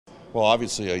Well,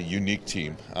 obviously a unique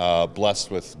team,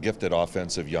 blessed with gifted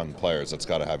offensive young players. That's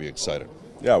got to have you excited.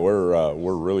 Yeah,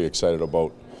 we're really excited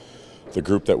about the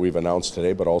group that we've announced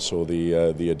today, but also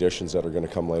the additions that are going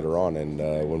to come later on. And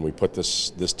when we put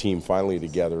this team finally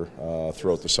together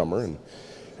throughout the summer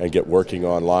and get working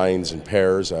on lines and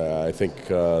pairs, I think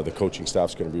the coaching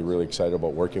staff's going to be really excited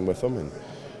about working with them.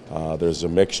 And there's a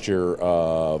mixture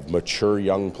of mature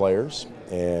young players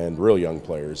and real young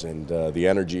players, and the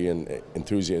energy and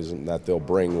enthusiasm that they'll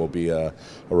bring will be a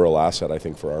real asset, I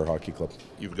think, for our hockey club.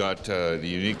 You've got the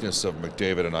uniqueness of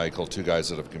McDavid and Eichel, two guys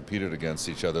that have competed against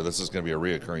each other. This is going to be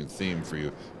a reoccurring theme for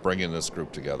you, bringing this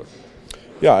group together.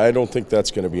 Yeah, I don't think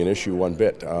that's going to be an issue one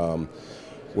bit.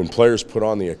 When players put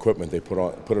on the equipment, they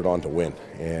put it on to win,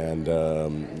 and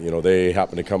they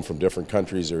happen to come from different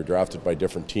countries. They're drafted by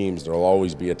different teams. They'll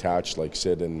always be attached, like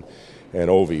Sid and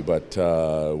Ovi.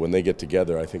 But when they get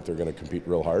together, I think they're going to compete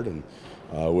real hard, and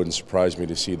it wouldn't surprise me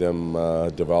to see them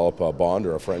develop a bond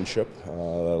or a friendship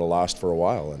that'll last for a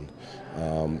while.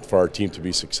 And for our team to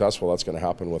be successful, that's going to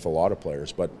happen with a lot of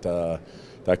players. But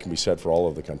that can be said for all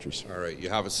of the countries. All right, you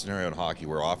have a scenario in hockey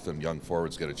where often young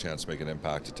forwards get a chance to make an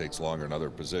impact. It takes longer in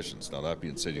other positions. Now, that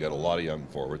being said, you got a lot of young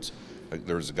forwards.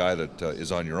 There's a guy that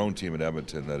is on your own team in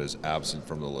Edmonton that is absent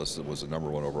from the list that was the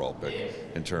 #1 overall pick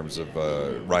in terms of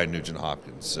Ryan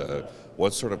Nugent-Hopkins.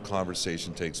 What sort of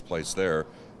conversation takes place there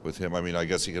with him? I mean, I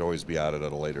guess he could always be added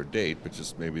at a later date, but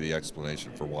just maybe the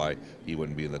explanation for why he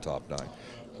wouldn't be in the top 9.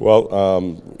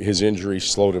 Well, his injury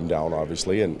slowed him down,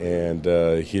 obviously, and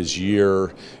his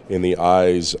year in the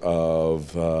eyes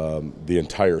of the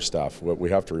entire staff. What we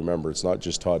have to remember, it's not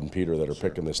just Todd and Peter that are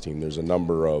picking this team. There's a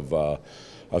number of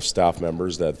staff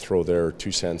members that throw their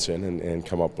 2 cents in and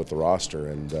come up with the roster.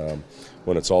 And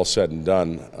when it's all said and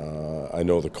done, I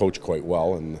know the coach quite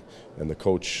well, and the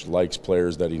coach likes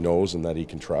players that he knows and that he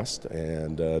can trust.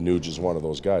 And Nuge is one of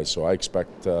those guys. So I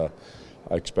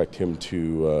expect him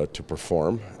to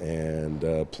perform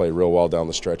and play real well down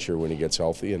the stretch here when he gets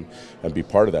healthy and be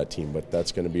part of that team. But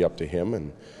that's going to be up to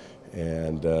him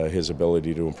and his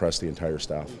ability to impress the entire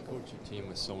staff. You coach a team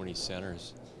with so many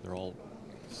centers. They're all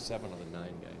 7 of the 9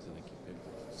 guys. I think you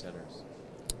picked centers.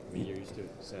 I mean, you're used to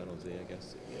San Jose, I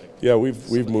guess. Yeah,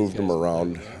 we've moved them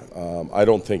around. I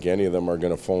don't think any of them are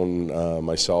going to phone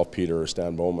myself, Peter, or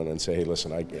Stan Bowman and say, hey,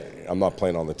 listen, I'm not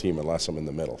playing on the team unless I'm in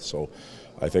the middle. So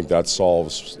I think that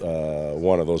solves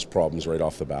one of those problems right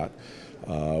off the bat.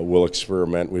 We'll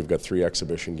experiment. We've got 3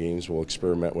 exhibition games. We'll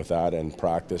experiment with that and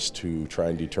practice to try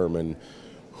and determine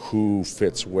who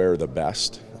fits where the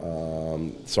best.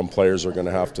 Some players are going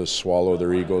to have to swallow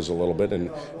their egos a little bit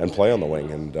and play on the wing.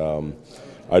 And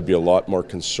I'd be a lot more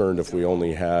concerned if we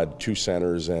only had 2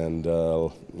 centers and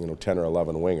 10 or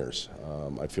 11 wingers.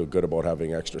 I feel good about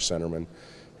having extra centermen,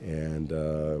 and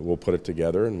we'll put it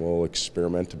together and we'll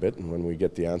experiment a bit. And when we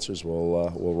get the answers,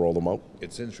 we'll roll them out.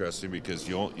 It's interesting because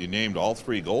you named all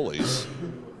 3 goalies,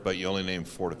 but you only named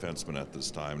 4 defensemen at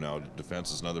this time. Now,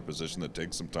 defense is another position that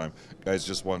takes some time. Guys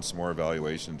just want some more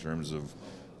evaluation in terms of,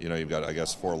 you've got, I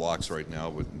guess, 4 locks right now,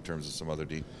 but in terms of some other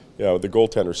D. Yeah, with the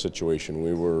goaltender situation,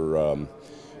 we were.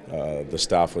 The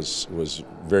staff was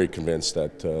very convinced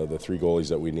that the 3 goalies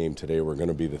that we named today were going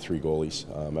to be the 3 goalies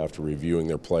after reviewing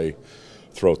their play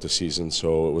throughout the season.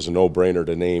 So it was a no-brainer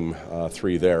to name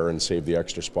 3 there and save the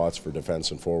extra spots for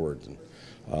defense and forward.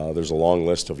 There's a long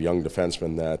list of young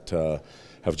defensemen that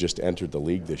have just entered the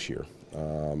league this year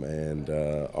and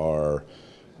are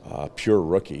pure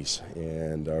rookies,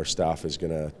 and our staff is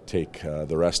going to take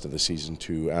the rest of the season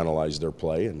to analyze their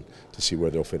play and to see where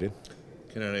they'll fit in.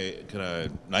 Can a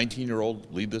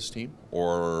 19-year-old lead this team,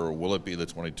 or will it be the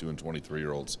 22 and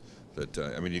 23-year-olds that?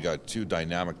 You got 2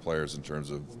 dynamic players in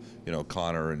terms of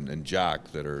Connor and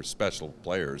Jack that are special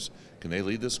players. Can they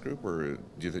lead this group, or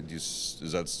do you think is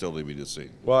that still to be to see?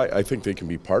 Well, I think they can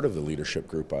be part of the leadership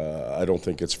group. I don't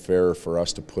think it's fair for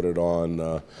us to put it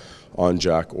on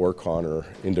Jack or Connor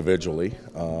individually.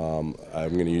 I'm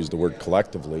going to use the word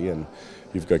collectively, and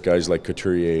you've got guys like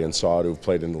Couturier and Saad who've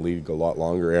played in the league a lot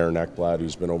longer, Aaron Ekblad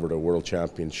who's been over to World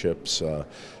Championships.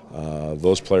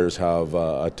 Those players have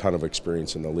a ton of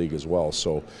experience in the league as well.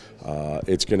 So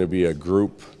it's going to be a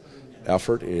group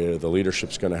effort. The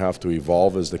leadership's going to have to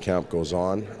evolve as the camp goes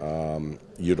on.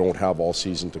 You don't have all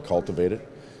season to cultivate it.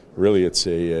 Really, it's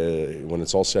when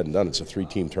it's all said and done, it's a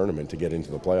 3-team tournament to get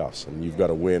into the playoffs, and you've got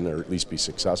to win or at least be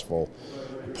successful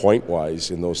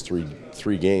point-wise in those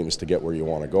three games to get where you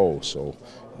want to go. So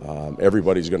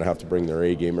everybody's going to have to bring their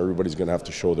A game. Everybody's going to have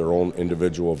to show their own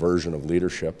individual version of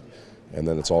leadership, and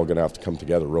then it's all going to have to come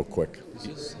together real quick. Does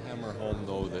this hammer home,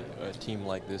 though, that a team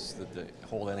like this, that the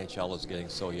whole NHL is getting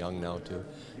so young now, too,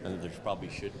 and that there probably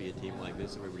should be a team like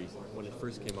this? Everybody, when it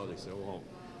first came out, they said, "Oh,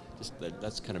 just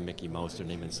that's kind of Mickey Mouse. They're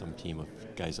naming some team of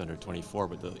guys under 24."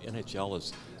 But the NHL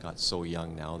has got so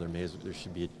young now. There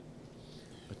should be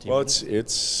a team. Well,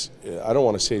 it's I don't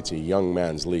want to say it's a young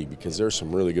man's league, because there's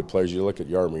some really good players. You look at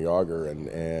Jaromir Jagr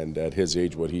and at his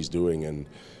age what he's doing, and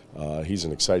he's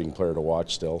an exciting player to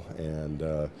watch still, and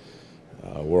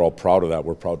we're all proud of that.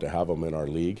 We're proud to have him in our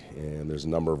league, and there's a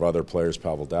number of other players,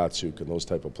 Pavel Datsyuk and those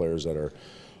type of players that are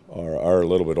a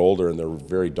little bit older, and they're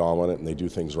very dominant and they do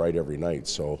things right every night.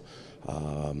 So,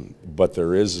 but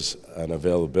there is an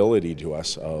availability to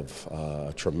us of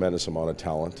a tremendous amount of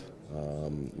talent,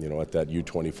 you know, at that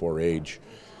U24 age,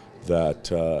 that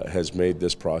has made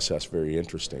this process very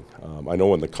interesting. I know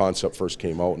when the concept first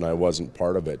came out and I wasn't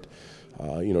part of it,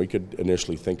 you know, you could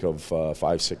initially think of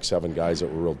 5, 6, 7 guys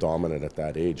that were real dominant at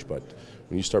that age, but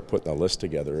when you start putting a list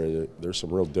together, there's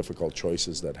some real difficult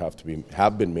choices that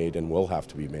have been made and will have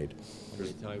to be made. How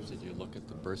many times did you look at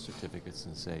the birth certificates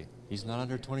and say, "He's not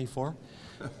under 24"?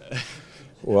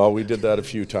 Well, we did that a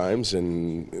few times,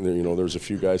 and you know, there's a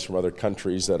few guys from other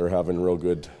countries that are having real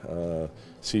good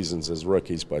seasons as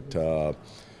rookies, but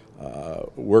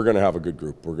we're going to have a good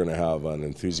group. We're going to have an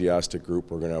enthusiastic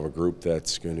group. We're going to have a group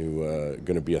that's going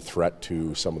to be a threat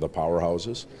to some of the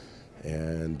powerhouses,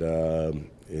 and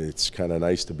it's kind of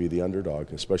nice to be the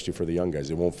underdog, especially for the young guys.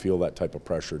 They won't feel that type of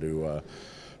pressure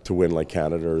to win like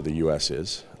Canada or the U.S.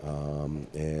 is,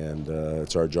 and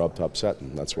it's our job to upset,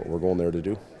 and that's what we're going there to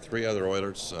do. 3 other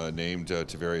Oilers named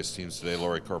to various teams today: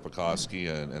 Lori Korpikoski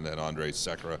and then Andrei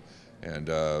Sekera. And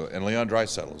Leon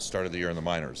Draisaitl started the year in the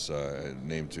minors,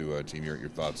 named to a team. Your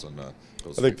thoughts on those?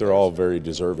 I think they're all very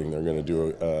deserving. They're going to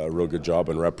do a real good job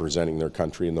in representing their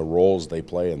country and the roles they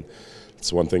play. And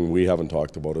it's one thing we haven't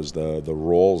talked about is the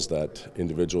roles that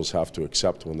individuals have to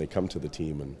accept when they come to the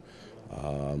team. And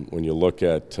when you look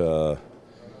at our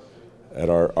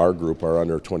group, our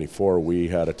under 24, we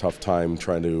had a tough time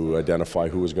trying to identify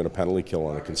who was going to penalty kill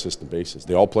on a consistent basis.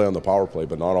 They all play on the power play,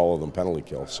 but not all of them penalty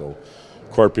kill. So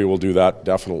Korpi will do that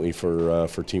definitely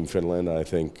for Team Finland. I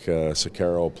think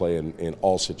Sekera will play in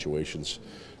all situations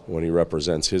when he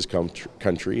represents his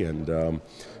country. And,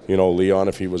 you know, Leon,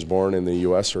 if he was born in the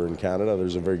U.S. or in Canada,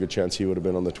 there's a very good chance he would have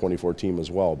been on the 24 team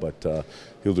as well. But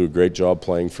he'll do a great job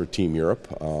playing for Team Europe.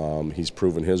 He's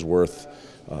proven his worth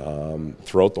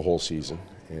throughout the whole season,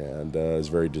 and is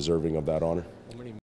very deserving of that honor.